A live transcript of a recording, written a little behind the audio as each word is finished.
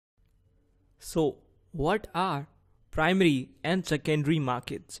So, what are primary and secondary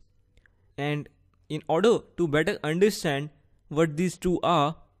markets? And in order to better understand what these two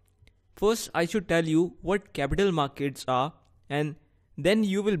are, first I should tell you what capital markets are, and then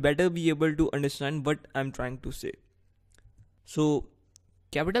you will better be able to understand what I'm trying to say. So,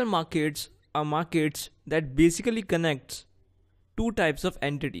 capital markets are markets that basically connects two types of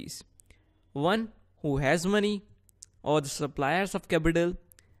entities. One who has money or the suppliers of capital,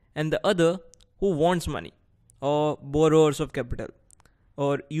 and the other who wants money or borrowers of capital,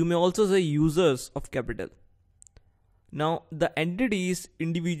 or you may also say users of capital. Now, the entities,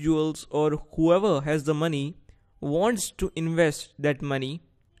 individuals, or whoever has the money wants to invest that money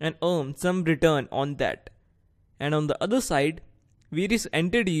and earn some return on that. And on the other side, various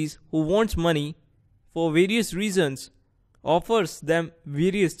entities who wants money for various reasons offers them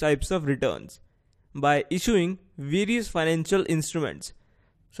various types of returns by issuing various financial instruments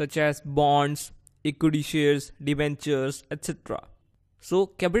such as bonds, equity shares, debentures, etc. So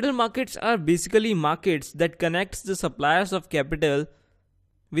capital markets are basically markets that connects the suppliers of capital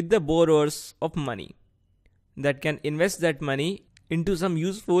with the borrowers of money that can invest that money into some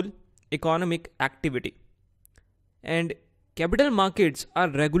useful economic activity. And capital markets are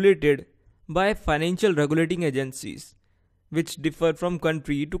regulated by financial regulating agencies which differ from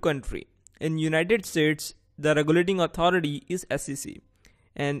country to country. In United States, the regulating authority is SEC,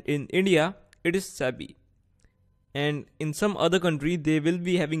 and in India it is SEBI, and in some other country they will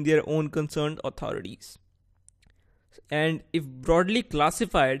be having their own concerned authorities. And if broadly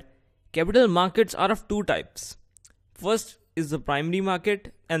classified, capital markets are of two types. First is the primary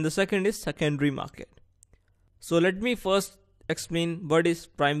market and the second is secondary market. So let me first explain what is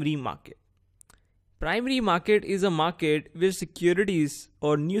primary market. Primary market is a market where securities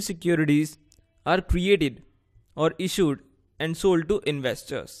or new securities are created or issued and sold to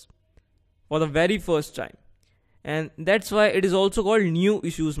investors for the very first time. And that's why it is also called new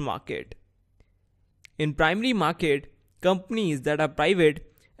issues market. In primary market, companies that are private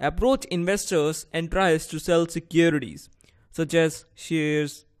approach investors and tries to sell securities such as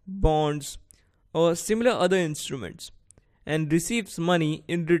shares, bonds, or similar other instruments and receives money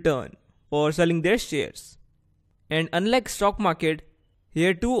in return for selling their shares. And unlike stock market,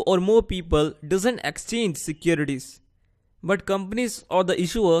 here two or more people doesn't exchange securities, but companies or the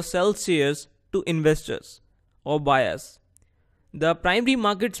issuer sells shares to investors or buyers. The primary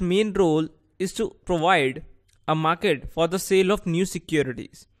market's main role is to provide a market for the sale of new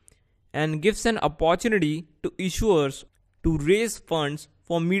securities and gives an opportunity to issuers to raise funds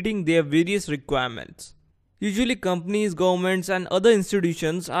for meeting their various requirements. Usually companies, governments and other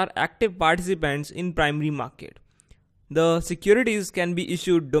institutions are active participants in primary market. The securities can be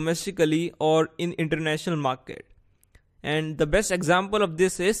issued domestically or in international market. And the best example of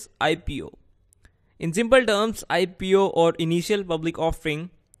this is IPO. In simple terms, IPO or initial public offering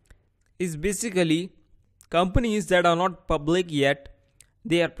is basically companies that are not public yet,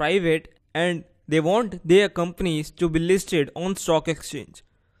 they are private and they want their companies to be listed on stock exchange.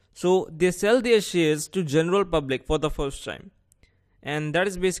 So they sell their shares to general public for the first time. And that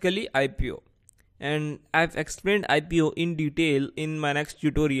is basically IPO. And I've explained IPO in detail in my next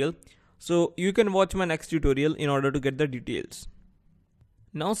tutorial. So you can watch my next tutorial in order to get the details.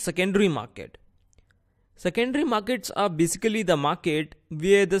 Now secondary market. Secondary markets are basically the market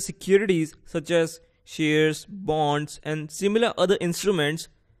where the securities such as shares, bonds and similar other instruments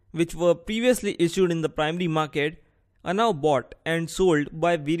which were previously issued in the primary market are now bought and sold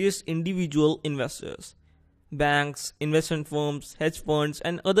by various individual investors, banks, investment firms, hedge funds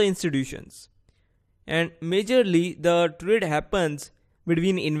and other institutions. And majorly the trade happens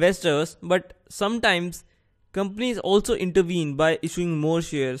between investors, but sometimes companies also intervene by issuing more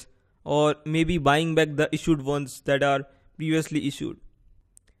shares or maybe buying back the issued ones that are previously issued.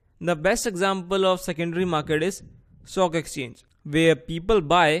 The best example of secondary market is stock exchange, where people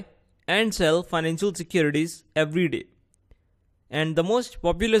buy and sell financial securities every day. And the most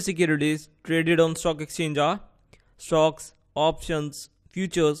popular securities traded on stock exchange are stocks, options,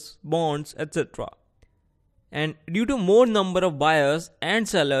 futures, bonds, etc. And due to more number of buyers and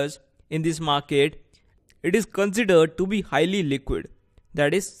sellers in this market, it is considered to be highly liquid.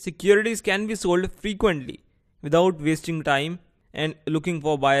 That is, securities can be sold frequently without wasting time and looking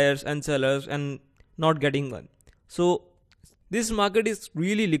for buyers and sellers and not getting one. So this market is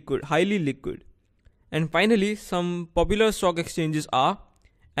really liquid, highly liquid. And finally, some popular stock exchanges are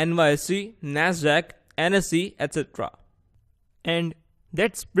NYSE, NASDAQ, NSE, etc. And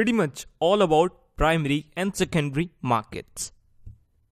that's pretty much all about primary and secondary markets.